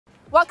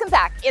Welcome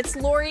back. It's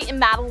Lori and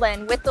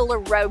Madelyn with the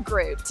Lareau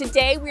Group.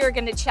 Today we are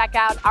going to check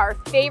out our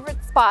favorite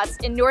spots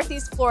in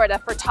Northeast Florida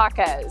for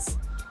tacos.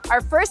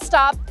 Our first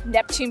stop,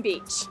 Neptune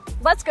Beach.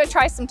 Let's go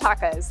try some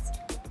tacos.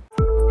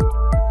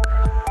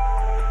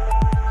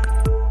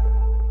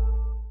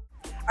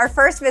 Our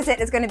first visit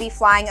is going to be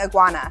Flying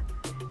Iguana.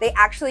 They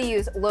actually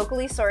use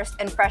locally sourced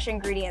and fresh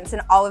ingredients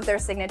in all of their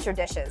signature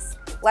dishes.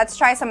 Let's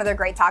try some of their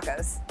great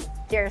tacos.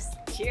 Cheers.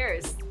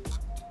 Cheers.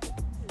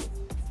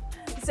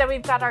 So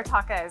we've got our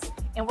tacos,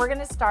 and we're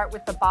gonna start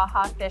with the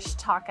Baja fish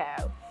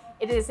taco.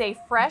 It is a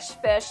fresh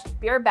fish,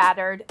 beer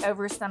battered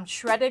over some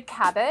shredded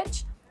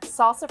cabbage,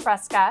 salsa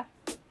fresca,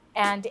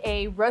 and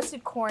a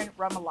roasted corn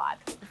remoulade.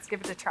 Let's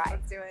give it a try.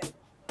 Let's do it.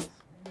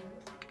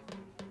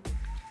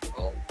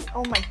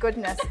 Oh my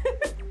goodness.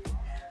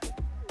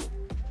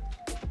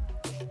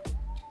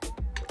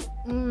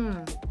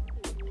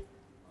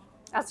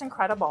 That's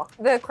incredible.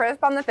 The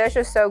crisp on the fish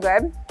is so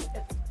good.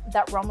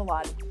 That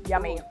remoulade,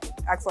 yummy. Ooh,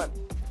 excellent.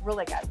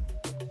 Really good.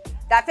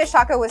 That fish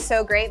taco was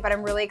so great, but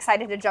I'm really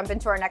excited to jump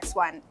into our next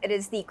one. It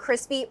is the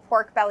crispy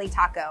pork belly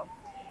taco.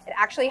 It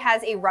actually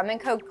has a rum and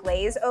coke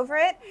glaze over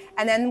it.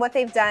 And then what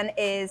they've done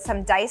is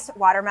some diced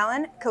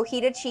watermelon,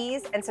 cojita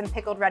cheese, and some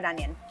pickled red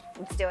onion.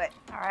 Let's do it.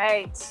 All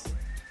right.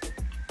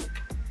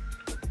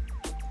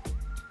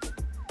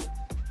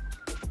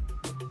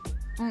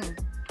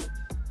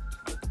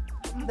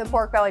 The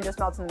pork belly just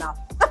melts in the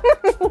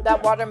mouth.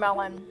 That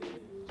watermelon,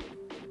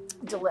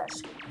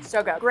 delish.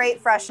 So good.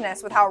 Great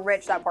freshness with how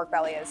rich that pork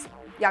belly is.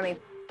 Yummy.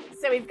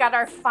 So we've got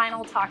our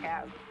final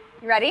taco.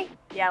 You ready?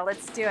 Yeah,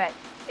 let's do it.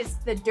 It's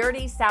the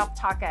Dirty South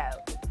taco.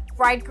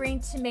 Fried green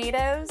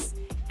tomatoes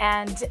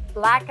and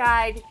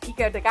black-eyed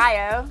pico de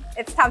gallo.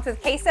 It's topped with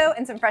queso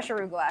and some fresh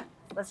arugula.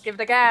 Let's give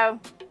it a go.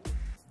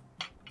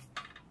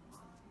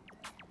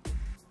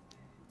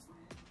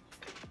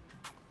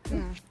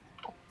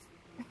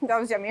 That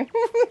was yummy.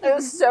 It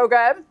was so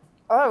good.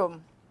 Oh.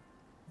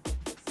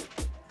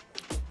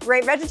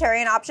 Great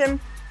vegetarian option.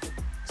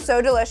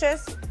 So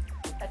delicious.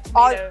 That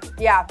tomato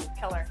yeah.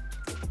 killer.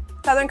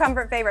 Southern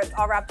comfort favorites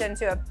all wrapped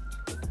into a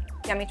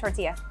yummy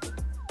tortilla.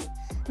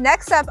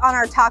 Next up on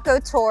our taco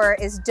tour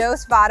is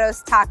Dos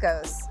Vatos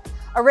Tacos.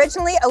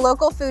 Originally a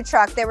local food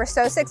truck, they were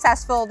so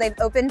successful they've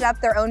opened up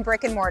their own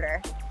brick and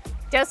mortar.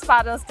 Dos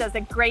Vatos does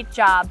a great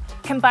job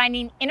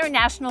combining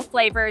international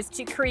flavors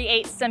to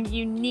create some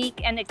unique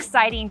and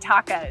exciting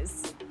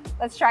tacos.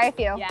 Let's try a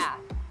few. Yeah.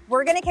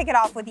 We're gonna kick it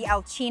off with the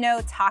El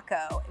Chino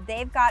Taco.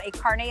 They've got a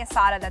carne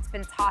asada that's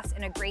been tossed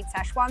in a great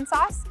Szechuan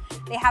sauce.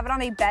 They have it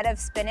on a bed of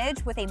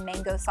spinach with a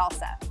mango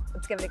salsa.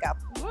 Let's give it a go.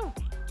 Ooh.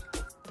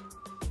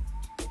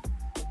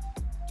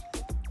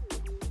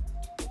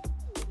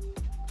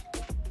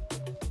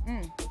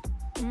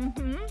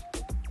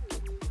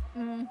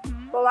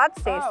 Well,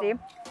 that's tasty.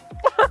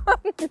 Oh.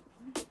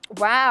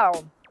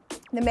 Wow.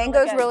 The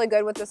mango's good. really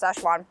good with the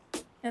Szechuan.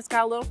 It's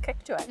got a little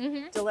kick to it.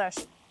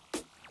 Delish.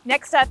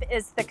 Next up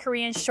is the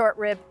Korean short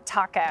rib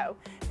taco.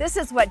 This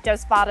is what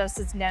Dos Vatos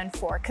is known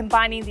for,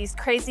 combining these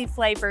crazy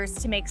flavors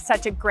to make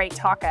such a great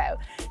taco.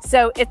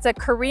 So it's a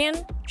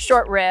Korean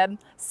short rib,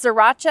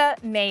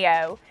 sriracha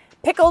mayo,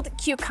 pickled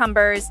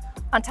cucumbers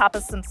on top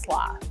of some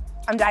slaw.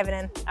 I'm diving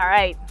in. All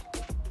right.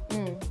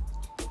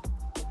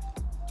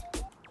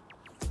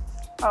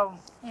 Oh,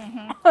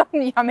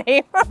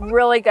 Yummy.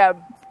 really good.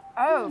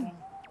 Oh.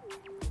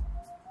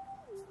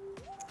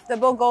 The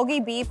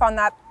bulgogi beef on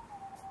that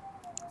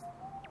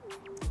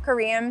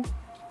Korean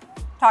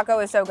taco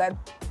is so good.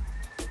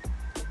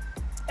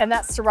 And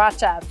that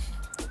sriracha,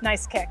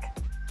 nice kick.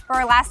 For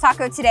our last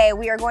taco today,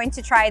 we are going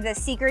to try the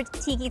secret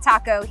tiki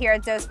taco here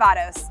at Dos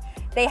Vatos.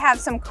 They have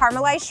some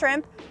caramelized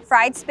shrimp,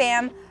 fried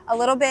Spam, a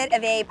little bit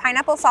of a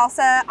pineapple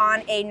salsa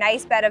on a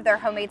nice bed of their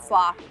homemade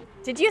slaw.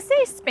 Did you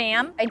say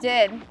Spam? I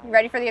did. You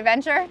ready for the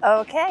adventure?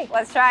 Okay.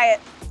 Let's try it.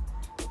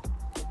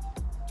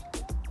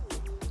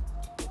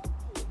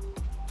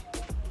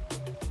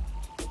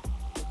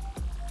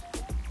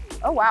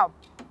 Oh, wow.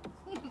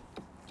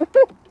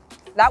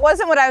 That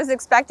wasn't what I was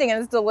expecting,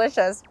 and it's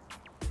delicious.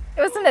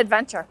 It was an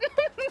adventure.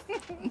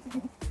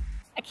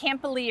 I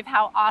can't believe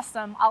how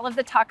awesome all of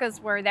the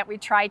tacos were that we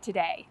tried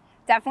today.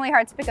 Definitely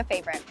hard to pick a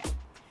favorite.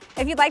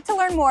 If you'd like to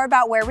learn more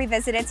about where we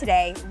visited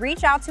today,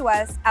 reach out to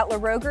us at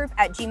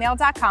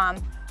lareaugroup@gmail.com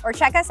or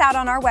check us out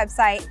on our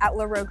website at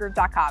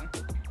lareaugroup.com.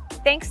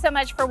 Thanks so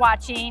much for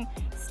watching.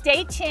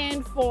 Stay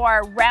tuned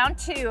for round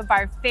 2 of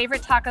our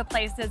favorite taco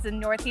places in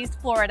Northeast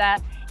Florida,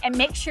 and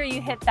make sure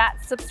you hit that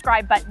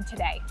subscribe button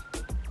today.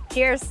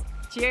 Cheers.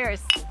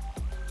 Cheers.